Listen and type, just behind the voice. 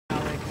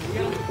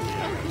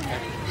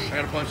I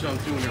got a bunch of them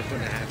too when you're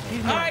putting a hat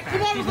on. All right,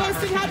 come on, we're going to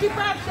sing happy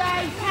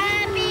birthday.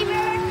 Happy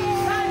birthday.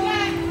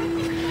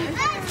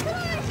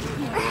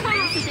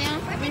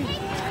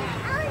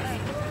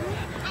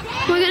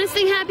 We're gonna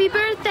sing happy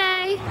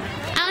birthday.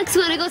 Alex,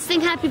 wanna go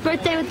sing happy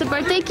birthday with the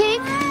birthday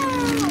cake?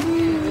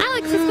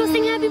 Alex, let's go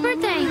sing happy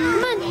birthday.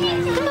 Come on,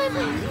 come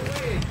on.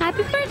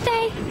 Happy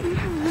birthday.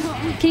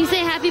 Can you say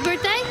happy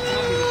birthday?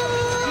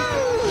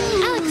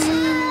 Alex,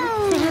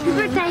 say happy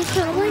birthday.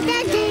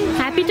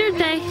 Happy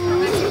birthday.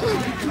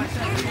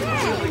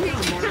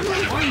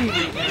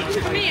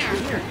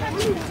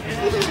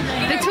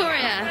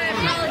 Victoria.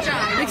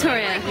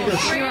 Victoria,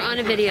 you were on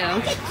a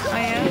video. I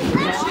am?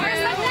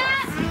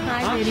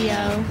 Hi, video.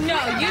 No,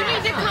 you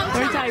need to come.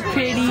 Aren't I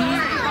pretty?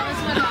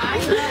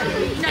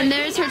 And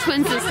there's her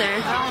twin sister.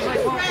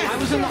 I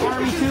was in the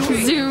army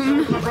too.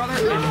 Zoom. My brother,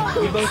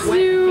 and we both went.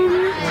 Zoom.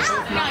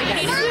 No, you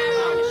need to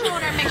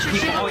shoulder, make sure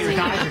she All your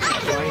guys are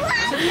sick, right?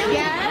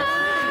 Yeah.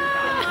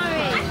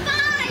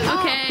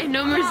 Okay,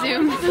 no more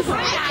Zoom.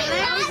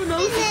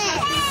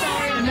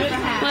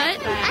 What?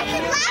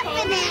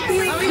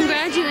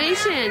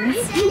 Congratulations.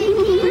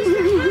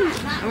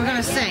 We're going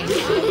to sing. I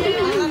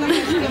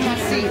my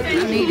seat. I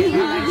need it. I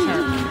like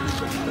her.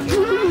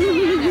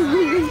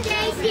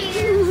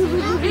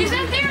 He's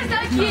up there, so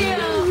cute.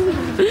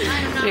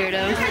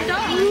 Weirdo.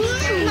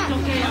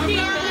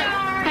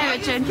 Hi,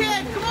 Richard.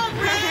 Come on,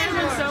 Brad.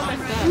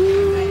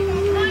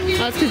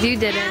 Well, it's because you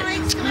did it.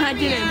 I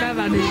did it.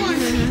 Bye-bye. We're going to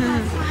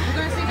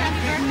sing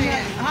happy birthday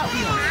at Hot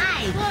Wheels.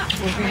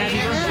 We'll sing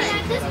happy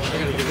birthday.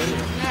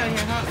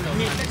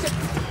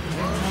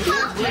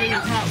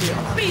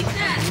 Beat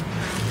that.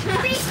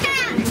 Beat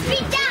that.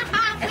 Beat that,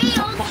 Hot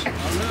Wheels.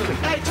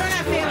 Hey, turn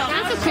that fan off.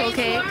 That's a cool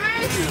cake.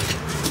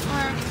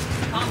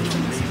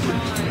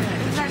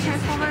 Is that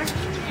Transformer?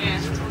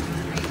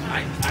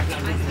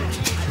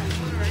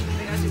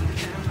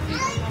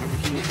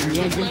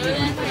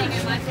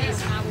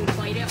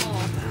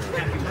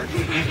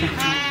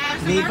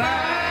 Happy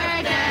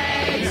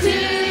birthday to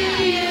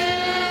you.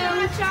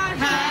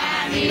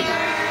 Happy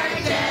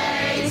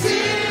birthday to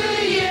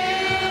you.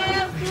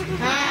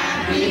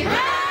 Happy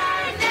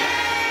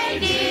birthday,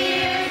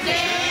 dear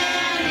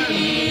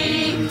Danny.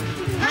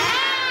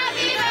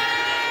 Happy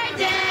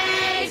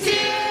birthday to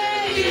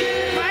you.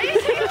 Why are you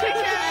taking a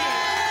picture?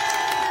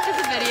 It's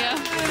a video.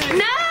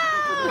 No!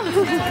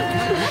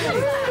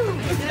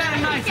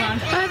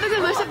 Oh, that's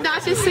the most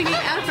obnoxious singing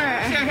ever.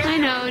 I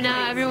know,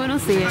 now everyone will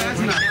see it.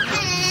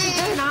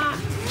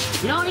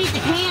 You don't need the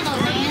candle,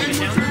 man.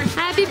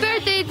 Happy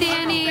birthday,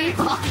 Danny!